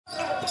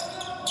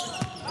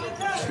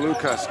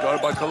Lucas,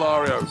 guarded by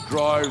Calario,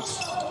 drives,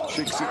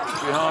 shakes it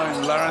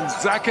behind.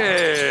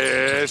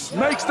 Larentzakis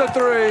makes the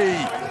three.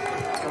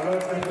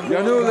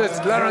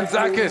 Giannoulis,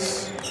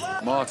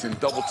 Larentzakis. Martin,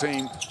 double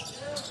team.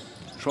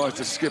 Tries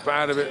to skip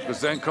out of it.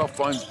 Vezenkov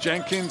finds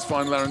Jenkins,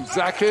 finds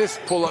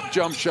Larentzakis. Pull-up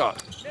jump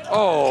shot.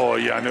 Oh,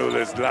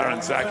 Giannoulis,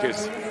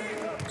 Larentzakis.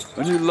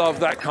 And you love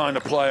that kind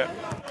of player.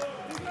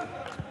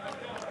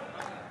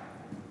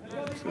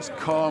 Just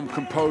calm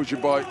composure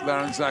by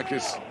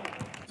Larentzakis.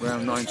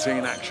 Round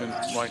 19 action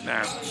right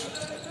now.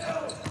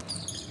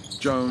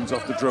 Jones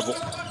off the dribble.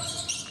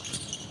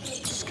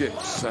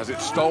 Skips, has it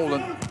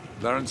stolen.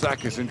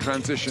 Larentzakis in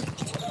transition.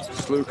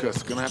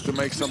 Slukas gonna have to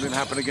make something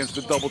happen against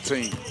the double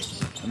team.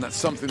 And that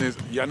something is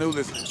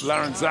Giannoulis,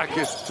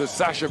 Larentzakis to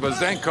Sasha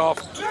Vezenkov,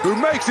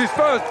 who makes his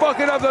first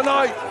bucket of the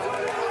night.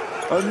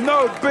 And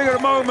no bigger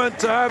moment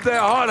to have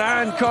their hot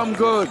hand come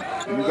good.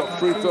 And we've got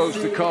free throws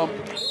to come.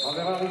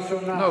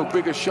 No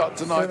bigger shot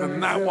tonight than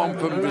that one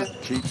from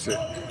keeps it.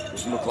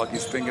 Doesn't look like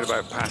he's thinking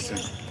about passing.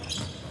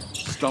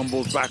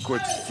 Stumbles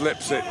backwards,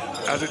 flips it.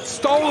 Has it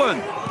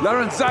stolen?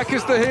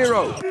 Larentzakis the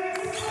hero.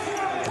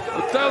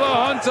 Othello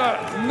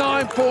Hunter,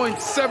 9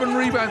 points, 7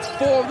 rebounds,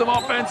 4 of them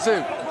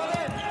offensive.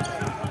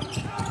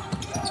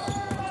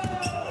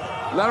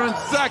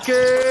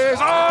 Larentzakis,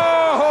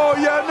 oh,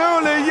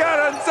 Giannoulis,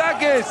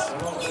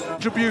 Larentzakis.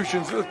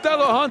 Contributions,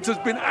 Othello Hunter's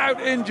been out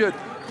injured.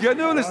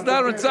 Giannoulis,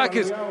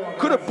 Larentzakis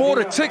could have bought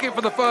a ticket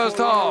for the first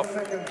half.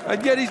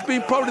 And yet he's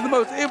been probably the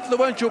most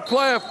influential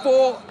player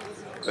for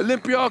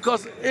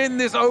Olympiacos in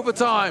this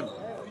overtime.